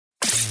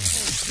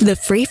The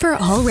Free for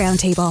All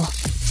Roundtable.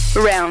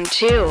 Round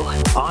 2.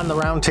 On the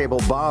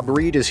roundtable, Bob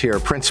Reid is here,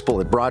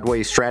 principal at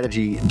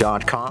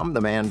BroadwayStrategy.com,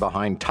 the man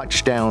behind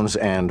Touchdowns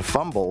and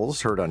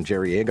Fumbles, heard on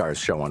Jerry Agar's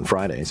show on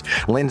Fridays.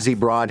 Lindsay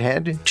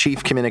Broadhead,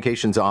 Chief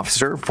Communications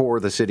Officer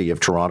for the City of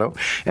Toronto.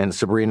 And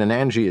Sabrina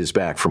Nanji is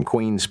back from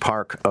Queen's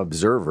Park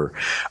Observer.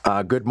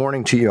 Good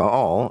morning to you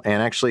all.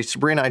 And actually,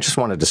 Sabrina, I just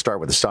wanted to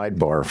start with a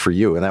sidebar for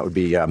you, and that would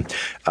be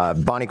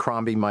Bonnie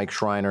Crombie, Mike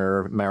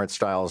Schreiner, Marit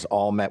Stiles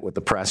all met with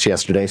the press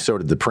yesterday. So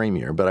did the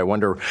Premier. But I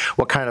wonder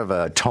what kind of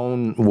a tone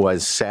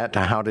was set?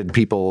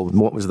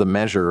 What was the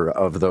measure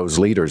of those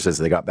leaders as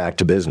they got back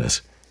to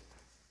business?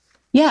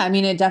 Yeah, I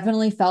mean, it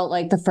definitely felt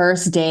like the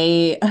first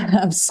day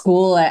of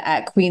school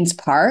at Queen's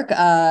Park.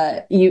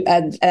 I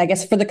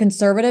guess for the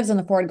Conservatives and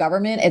the Ford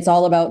government, it's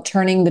all about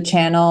turning the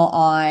channel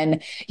on,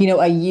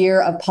 a year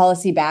of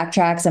policy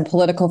backtracks and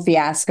political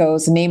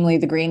fiascos, namely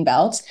the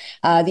Greenbelt.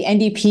 The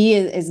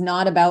NDP is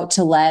not about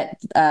to let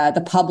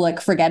the public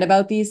forget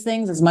about these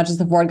things as much as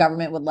the Ford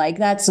government would like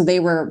that. So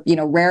they were,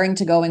 raring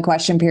to go in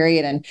question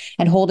period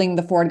and holding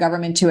the Ford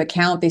government to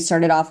account. They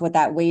started off with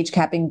that wage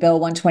capping Bill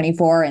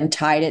 124 and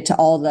tied it to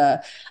all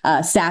the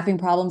staffing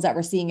problems that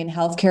we're seeing in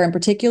healthcare in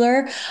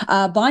particular.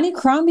 Bonnie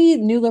Crombie,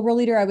 new Liberal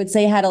leader, I would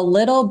say, had a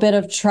little bit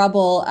of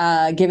trouble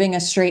giving a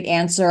straight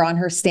answer on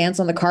her stance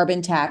on the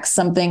carbon tax,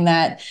 something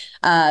that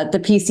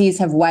the PCs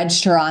have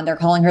wedged her on. They're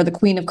calling her the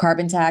queen of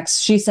carbon tax.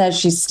 She says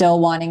she's still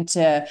wanting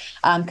to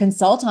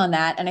consult on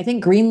that. And I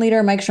think Green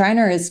leader Mike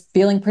Schreiner is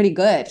feeling pretty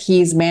good.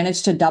 He's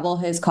managed to double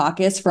his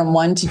caucus from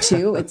 1 to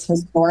 2. It's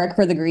historic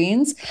for the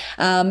Greens.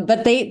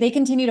 But they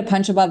continue to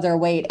punch above their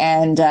weight.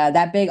 And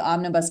that big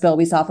omnibus bill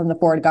we saw from the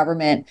Ford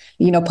government,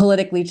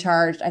 politically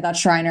charged. I thought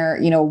Schreiner,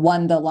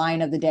 won the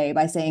line of the day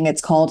by saying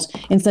it's called,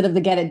 instead of the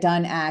Get It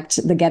Done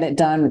Act, the Get It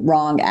Done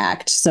Wrong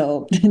Act.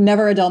 So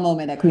never a dull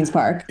moment at Queen's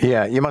Park.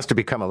 Yeah, you must have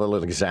become a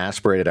little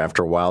exasperated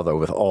after a while, though,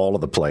 with all of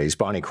the plays.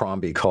 Bonnie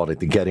Crombie called it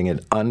the Getting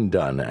It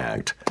Undone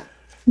Act.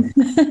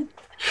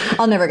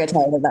 I'll never get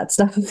tired of that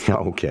stuff.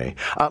 Okay.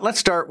 Let's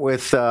start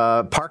with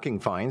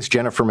parking fines.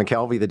 Jennifer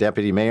McKelvey, the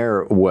deputy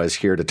mayor, was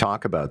here to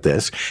talk about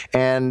this.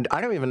 And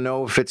I don't even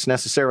know if it's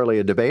necessarily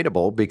a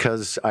debatable,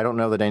 because I don't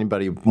know that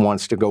anybody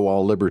wants to go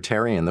all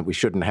libertarian, that we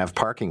shouldn't have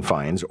parking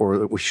fines or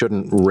that we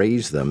shouldn't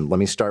raise them. Let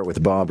me start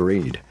with Bob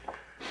Reid.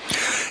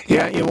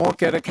 Yeah, you won't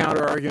get a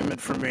counter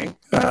argument from me.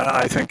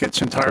 I think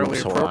it's entirely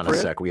appropriate. Hold on a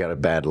sec. We had a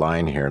bad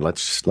line here.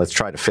 Let's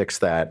try to fix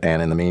that.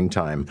 And in the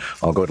meantime,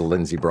 I'll go to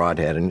Lindsay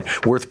Broadhead. And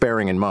worth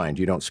bearing in mind,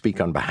 you don't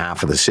speak on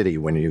behalf of the city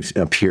when you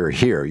appear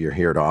here. You're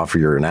here to offer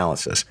your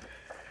analysis.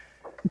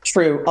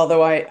 True,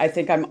 although I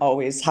think I'm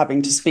always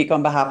having to speak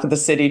on behalf of the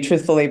city,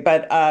 truthfully.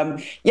 But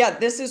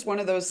this is one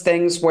of those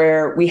things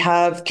where we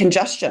have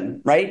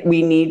congestion, right?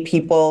 We need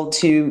people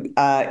to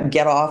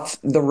get off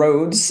the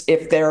roads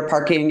if they're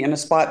parking in a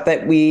spot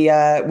that we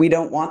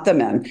don't want them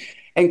in.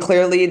 And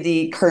clearly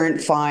the current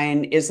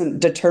fine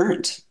isn't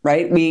deterrent,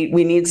 right? We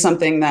need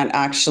something that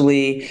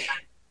actually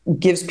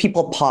gives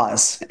people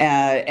pause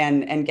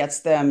and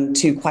gets them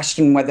to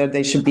question whether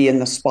they should be in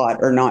the spot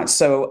or not.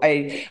 So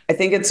I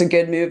think it's a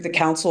good move. The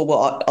council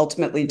will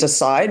ultimately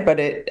decide, but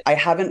I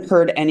haven't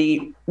heard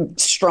any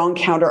strong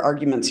counter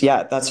arguments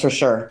yet, that's for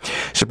sure.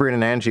 Sabrina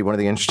Nanji, one of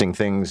the interesting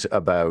things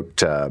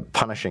about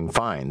punishing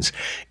fines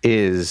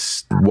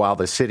is while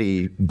the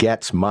city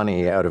gets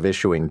money out of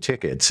issuing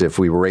tickets, if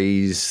we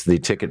raise the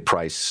ticket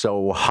price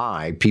so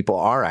high, people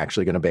are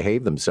actually going to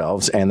behave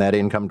themselves and that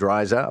income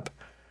dries up.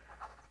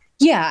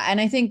 Yeah, and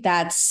I think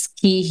that's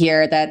key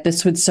here, that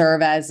this would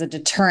serve as a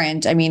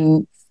deterrent. I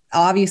mean,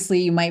 obviously,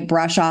 you might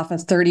brush off a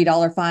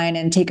 $30 fine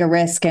and take a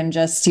risk and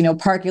just,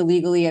 park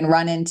illegally and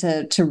run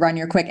into to run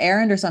your quick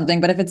errand or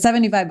something. But if it's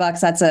 $75,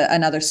 that's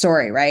another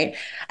story, right?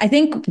 I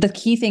think the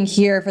key thing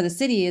here for the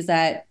city is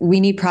that we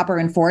need proper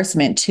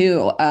enforcement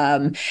too.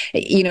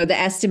 The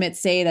estimates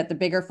say that the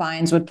bigger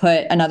fines would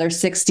put another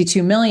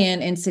 $62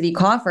 million in city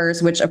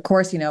coffers, which of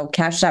course,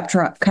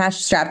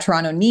 cash-strapped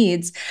Toronto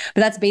needs.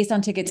 But that's based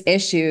on tickets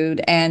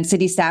issued, and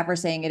city staff are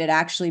saying it'd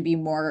actually be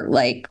more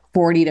like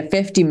 40 to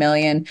 50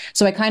 million.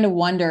 So I kind of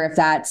wonder if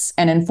that's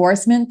an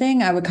enforcement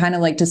thing. I would kind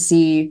of like to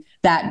see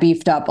that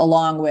beefed up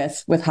along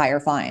with higher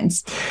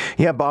fines.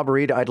 Yeah, Bob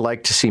Reid, I'd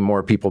like to see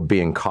more people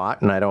being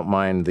caught, and I don't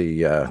mind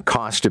the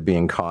cost of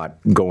being caught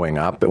going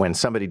up. But when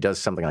somebody does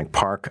something like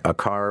park a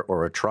car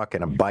or a truck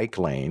in a bike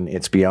lane,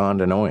 it's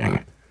beyond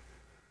annoying.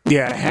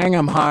 Yeah, hang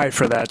 'em high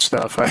for that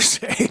stuff, I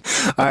say.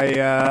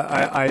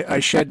 I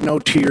shed no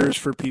tears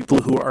for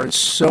people who are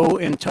so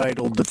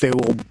entitled that they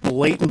will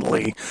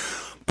blatantly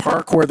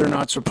park where they're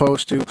not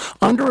supposed to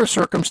under a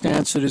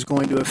circumstance that is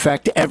going to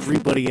affect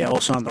everybody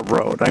else on the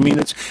road. I mean,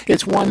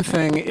 it's one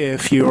thing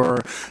if you're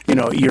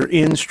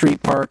in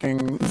street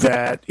parking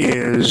that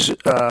is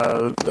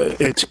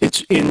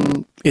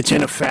it's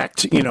in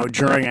effect,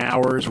 during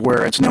hours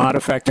where it's not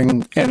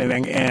affecting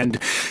anything, and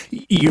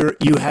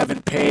you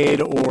haven't paid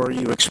or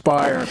you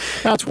expire.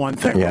 That's one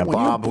thing. Yeah,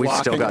 Bob, we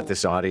still got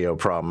this audio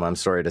problem. I'm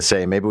sorry to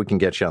say. Maybe we can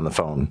get you on the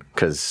phone,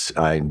 because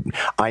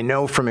I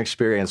know from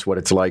experience what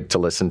it's like to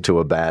listen to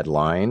a bad bad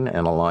line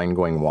and a line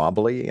going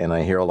wobbly, and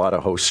I hear a lot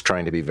of hosts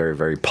trying to be very,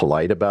 very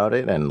polite about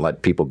it and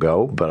let people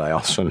go, but I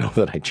also know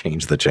that I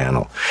changed the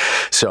channel.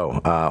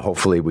 So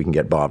hopefully we can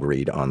get Bob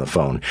Reid on the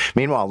phone.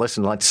 Meanwhile,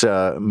 listen, let's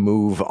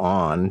move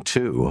on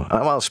to,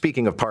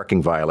 speaking of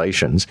parking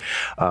violations,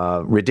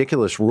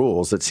 ridiculous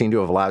rules that seem to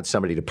have allowed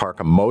somebody to park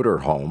a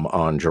motorhome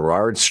on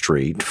Gerrard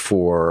Street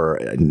for,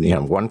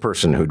 one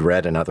person who'd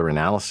read another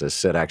analysis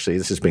said, actually,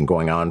 this has been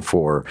going on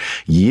for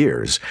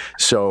years.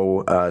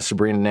 So,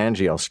 Sabrina,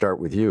 Nanji, I'll start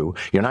with you.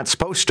 You're not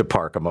supposed to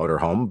park a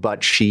motorhome,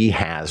 but she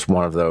has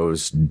one of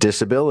those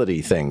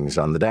disability things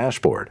on the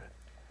dashboard.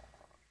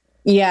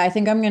 Yeah, I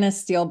think I'm going to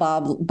steal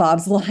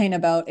Bob's line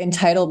about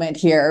entitlement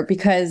here,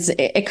 because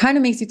it kind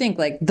of makes you think,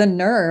 like, the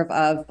nerve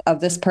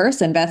of this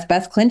person,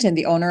 Beth Clinton,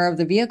 the owner of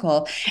the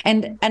vehicle.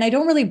 And I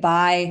don't really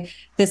buy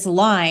this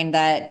line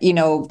that,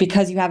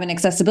 because you have an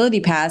accessibility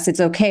pass, it's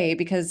okay,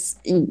 because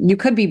you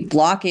could be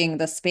blocking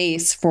the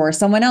space for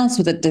someone else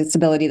with a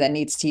disability that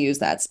needs to use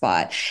that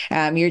spot.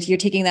 You're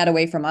taking that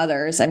away from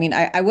others. I mean,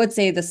 I would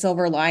say the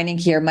silver lining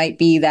here might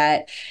be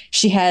that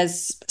she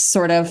has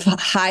sort of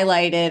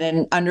highlighted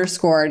and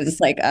underscored this,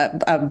 like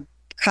a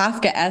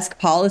Kafkaesque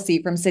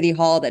policy from City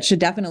Hall that should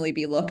definitely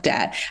be looked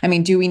at. I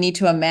mean, do we need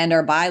to amend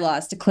our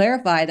bylaws to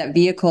clarify that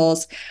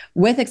vehicles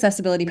with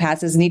accessibility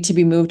passes need to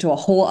be moved to a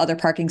whole other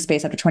parking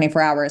space after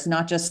 24 hours,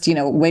 not just,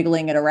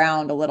 wiggling it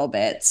around a little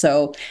bit?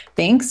 So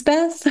thanks,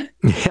 Beth.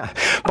 Yeah.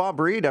 Bob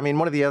Reid, I mean,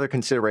 one of the other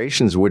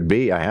considerations would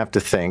be, I have to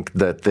think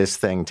that this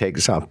thing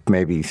takes up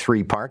maybe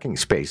 3 parking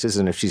spaces.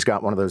 And if she's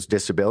got one of those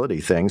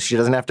disability things, she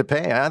doesn't have to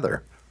pay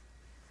either.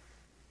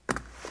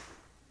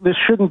 This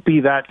shouldn't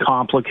be that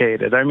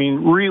complicated. I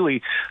mean,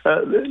 really,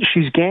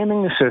 she's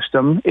gaming the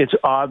system. It's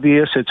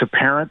obvious. It's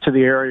apparent to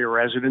the area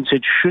residents.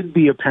 It should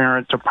be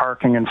apparent to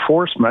parking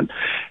enforcement.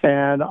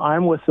 And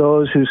I'm with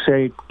those who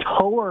say,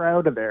 tow her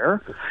out of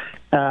there,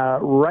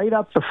 write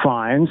up the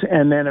fines,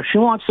 and then if she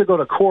wants to go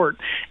to court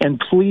and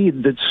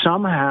plead that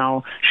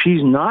somehow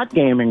she's not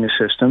gaming the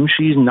system,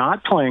 she's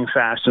not playing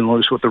fast and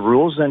loose with the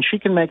rules, then she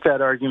can make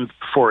that argument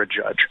before a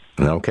judge.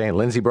 Okay.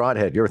 Lindsay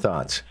Broadhead, your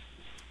thoughts?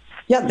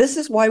 Yeah, this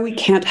is why we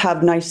can't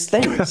have nice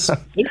things.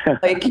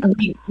 Like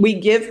we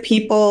give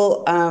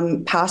people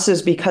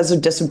passes because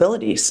of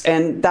disabilities,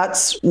 and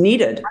that's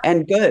needed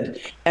and good,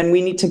 and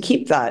we need to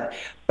keep that.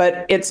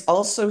 But it's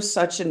also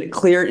such a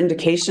clear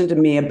indication to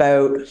me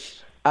about,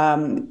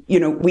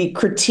 we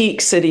critique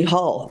City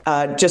Hall,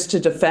 just to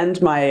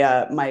defend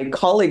my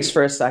colleagues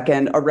for a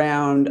second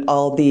around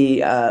all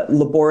the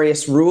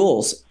laborious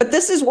rules. But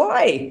this is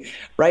why,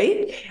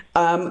 right?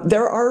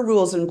 There are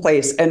rules in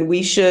place, and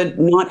we should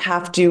not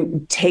have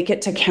to take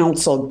it to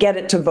council, get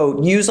it to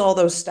vote, use all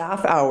those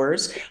staff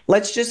hours.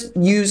 Let's just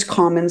use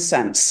common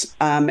sense.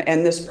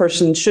 And this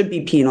person should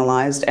be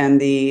penalized, and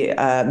the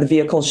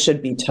vehicle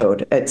should be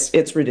towed.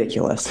 It's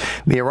ridiculous.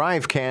 The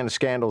Arrive Can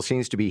scandal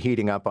seems to be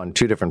heating up on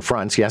 2 different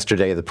fronts.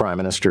 Yesterday, the Prime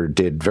Minister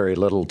did very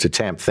little to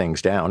tamp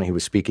things down. He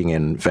was speaking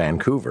in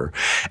Vancouver.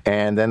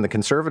 And then the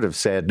Conservatives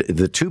said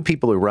the 2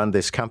 people who run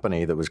this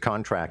company that was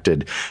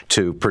contracted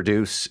to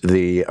produce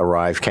the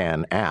Arrive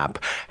Can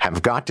app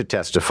have got to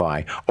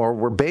testify, or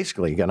we're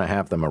basically going to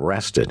have them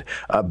arrested.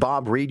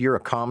 Bob Reid, you're a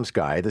comms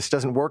guy. This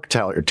doesn't work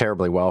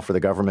terribly well for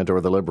the government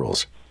or the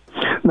Liberals.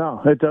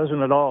 No, it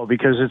doesn't at all,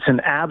 because it's an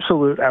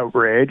absolute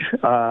outrage,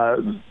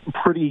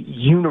 pretty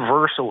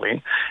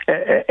universally.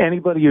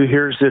 Anybody who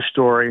hears this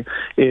story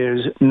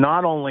is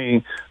not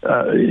only,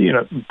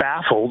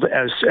 baffled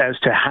as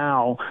to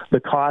how the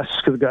costs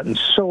could have gotten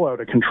so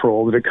out of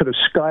control that it could have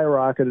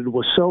skyrocketed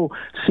with so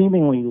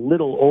seemingly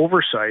little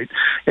oversight.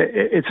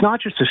 It's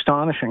not just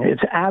astonishing;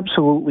 it's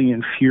absolutely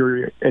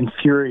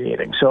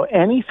infuriating. So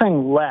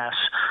anything less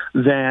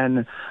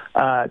than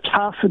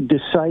tough,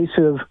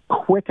 decisive,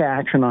 quick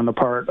action on the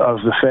part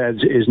of the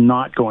feds is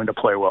not going to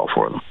play well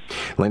for them.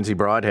 Lindsay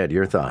Broadhead,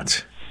 your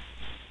thoughts?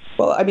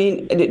 Well, I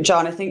mean,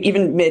 John, I think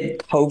even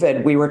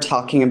mid-COVID, we were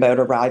talking about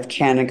Arrive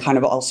Can and kind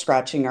of all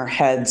scratching our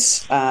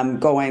heads,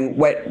 going,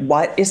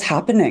 what is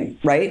happening,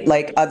 right?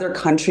 Like, other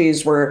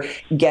countries were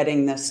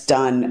getting this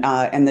done,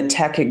 and the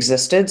tech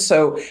existed.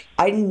 So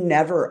I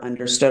never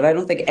understood. I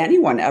don't think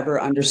anyone ever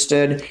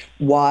understood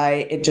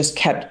why it just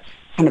kept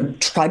kind of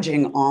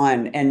trudging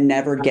on and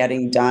never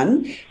getting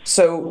done.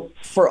 So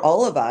for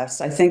all of us,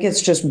 I think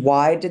it's just,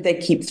 why did they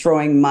keep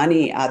throwing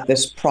money at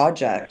this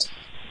project?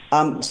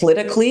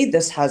 Politically,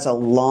 this has a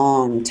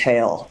long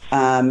tail,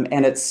 and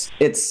it's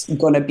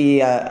going to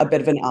be a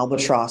bit of an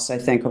albatross, I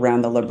think,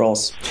 around the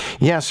Liberals.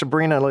 Yeah,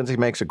 Sabrina, Lindsay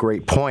makes a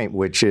great point,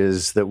 which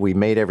is that we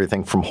made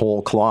everything from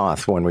whole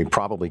cloth when we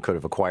probably could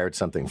have acquired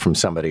something from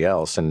somebody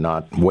else and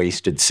not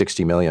wasted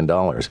 $60 million.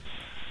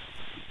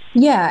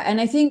 Yeah. And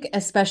I think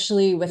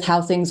especially with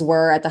how things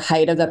were at the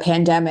height of the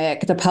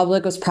pandemic, the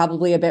public was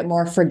probably a bit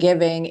more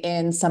forgiving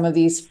in some of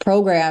these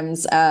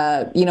programs,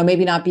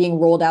 maybe not being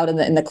rolled out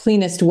in the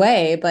cleanest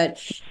way,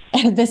 but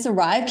this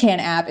ArriveCan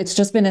app, it's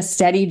just been a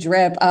steady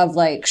drip of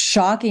like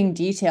shocking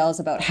details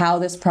about how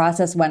this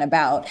process went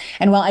about.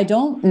 And while I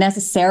don't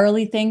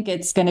necessarily think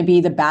it's going to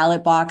be the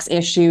ballot box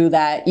issue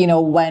that,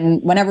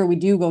 whenever we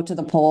do go to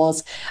the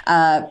polls,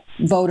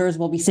 voters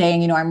will be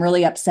saying, I'm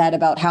really upset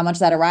about how much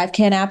that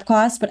ArriveCan app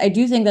costs. But I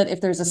do think that if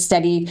there's a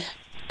steady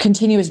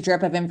continuous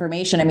drip of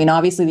information. I mean,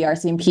 obviously the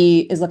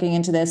RCMP is looking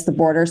into this, the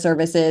border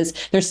services,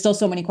 there's still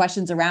so many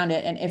questions around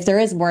it. And if there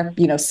is more,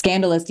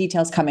 scandalous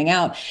details coming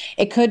out,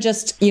 it could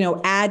just,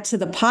 add to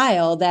the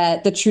pile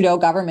that the Trudeau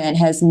government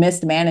has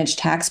mismanaged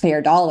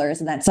taxpayer dollars.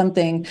 And that's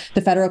something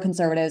the federal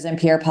Conservatives and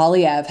Pierre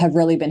Poilievre have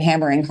really been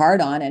hammering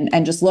hard on.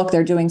 And just look,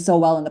 they're doing so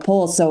well in the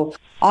polls. So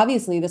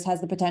obviously, this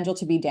has the potential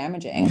to be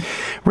damaging.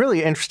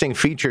 Really interesting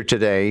feature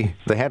today.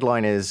 The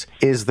headline is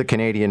the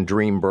Canadian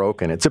Dream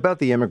Broken? It's about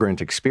the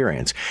immigrant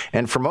experience.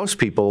 And for most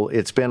people,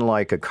 it's been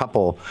like a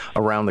couple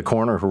around the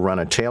corner who run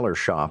a tailor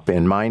shop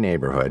in my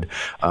neighborhood.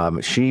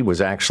 She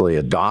was actually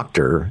a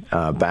doctor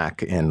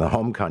back in the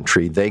home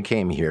country. They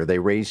came here. They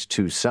raised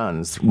two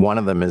sons. One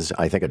of them is,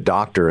 I think, a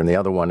doctor, and the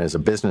other one is a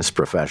business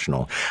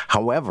professional.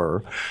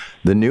 However,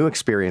 the new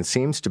experience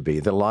seems to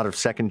be that a lot of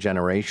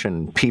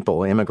second-generation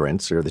people,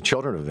 immigrants, or the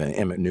children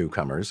of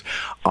newcomers,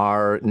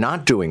 are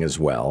not doing as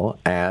well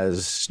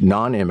as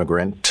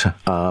non-immigrant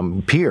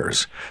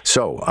peers.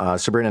 So,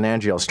 Sabrina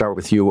and Nanji, I'll start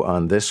with you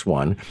on this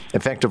one.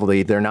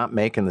 Effectively, they're not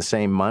making the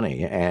same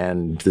money,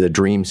 and the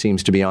dream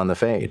seems to be on the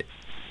fade.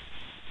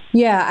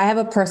 Yeah, I have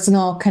a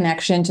personal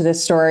connection to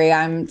this story.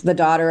 I'm the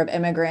daughter of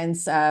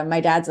immigrants. My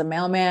dad's a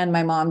mailman.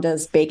 My mom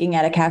does baking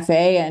at a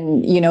cafe.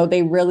 And,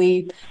 they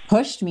really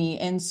pushed me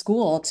in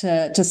school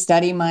to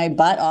study my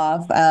butt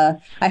off.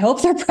 I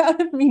hope they're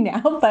proud of me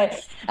now.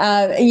 But,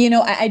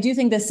 I do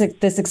think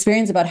this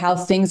experience about how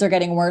things are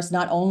getting worse,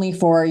 not only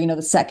for,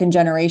 the second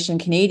generation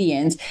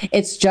Canadians,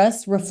 it's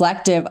just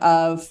reflective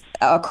of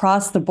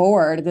across the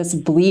board, this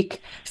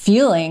bleak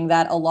feeling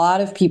that a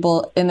lot of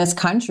people in this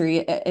country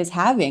is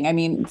having. I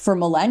mean, for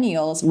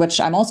millennials,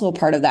 which I'm also a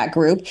part of that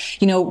group,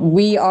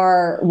 we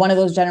are one of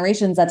those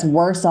generations that's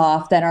worse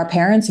off than our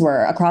parents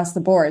were across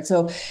the board.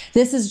 So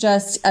this is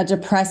just a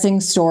depressing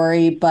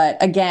story, but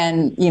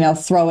again,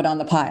 throw it on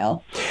the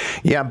pile.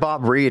 Yeah,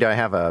 Bob Reid, I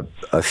have a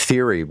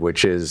theory,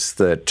 which is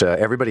that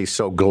everybody's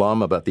so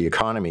glum about the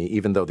economy,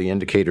 even though the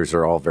indicators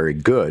are all very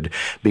good,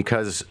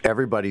 because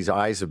everybody's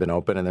eyes have been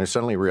open and they're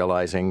suddenly realizing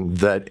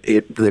that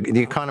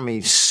the economy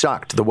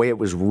sucked the way it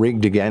was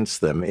rigged against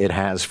them. It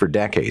has for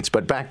decades.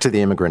 But back to the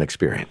immigrant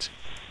experience.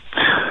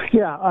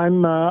 Yeah,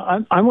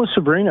 I'm with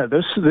Sabrina.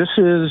 This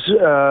is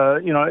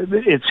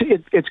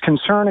it's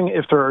concerning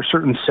if there are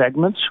certain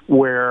segments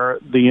where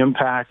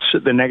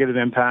the negative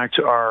impacts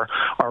are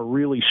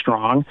really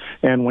strong,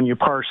 and when you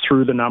parse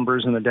through the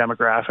numbers and the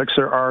demographics,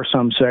 there are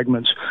some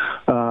segments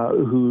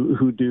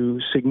who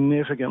do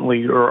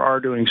significantly or are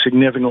doing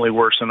significantly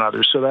worse than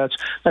others. So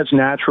that's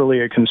naturally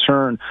a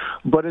concern.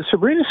 But as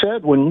Sabrina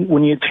said,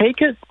 when you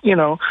take it,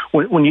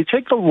 when you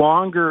take the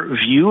longer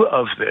view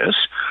of this.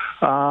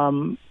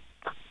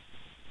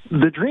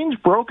 The dream's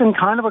broken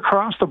kind of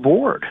across the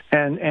board,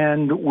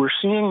 and we're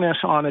seeing this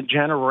on a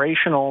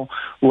generational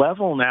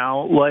level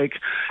now, like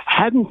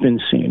hadn't been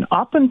seen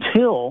up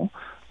until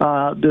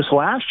this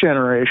last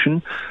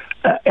generation.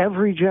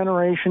 Every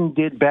generation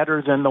did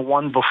better than the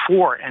one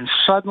before, and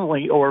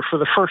suddenly, or for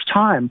the first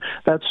time,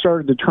 that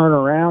started to turn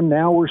around.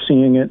 Now we're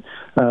seeing it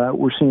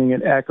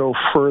echo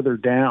further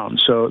down.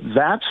 So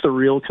that's the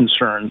real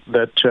concern,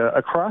 that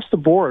across the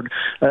board,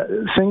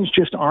 things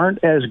just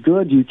aren't as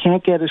good. You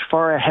can't get as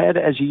far ahead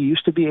as you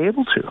used to be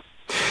able to.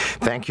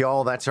 Thank you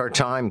all. That's our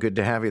time. Good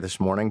to have you this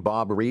morning.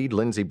 Bob Reid,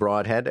 Lindsay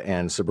Broadhead,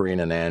 and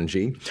Sabrina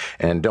Nanji.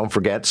 And don't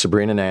forget,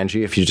 Sabrina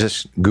Nanji, if you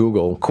just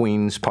Google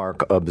Queen's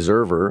Park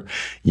Observer,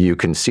 you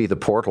can see the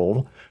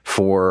portal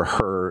for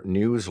her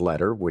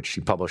newsletter, which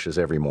she publishes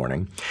every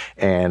morning.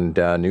 And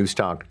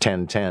Newstalk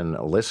 1010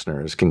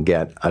 listeners can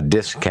get a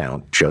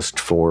discount just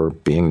for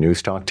being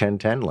Newstalk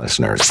 1010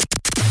 listeners.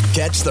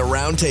 Catch the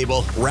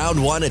Roundtable,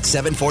 Round 1 at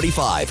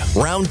 7:45,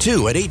 Round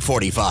 2 at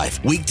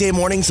 8:45. Weekday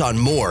mornings on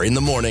More in the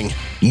Morning.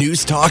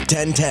 News Talk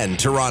 1010,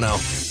 Toronto.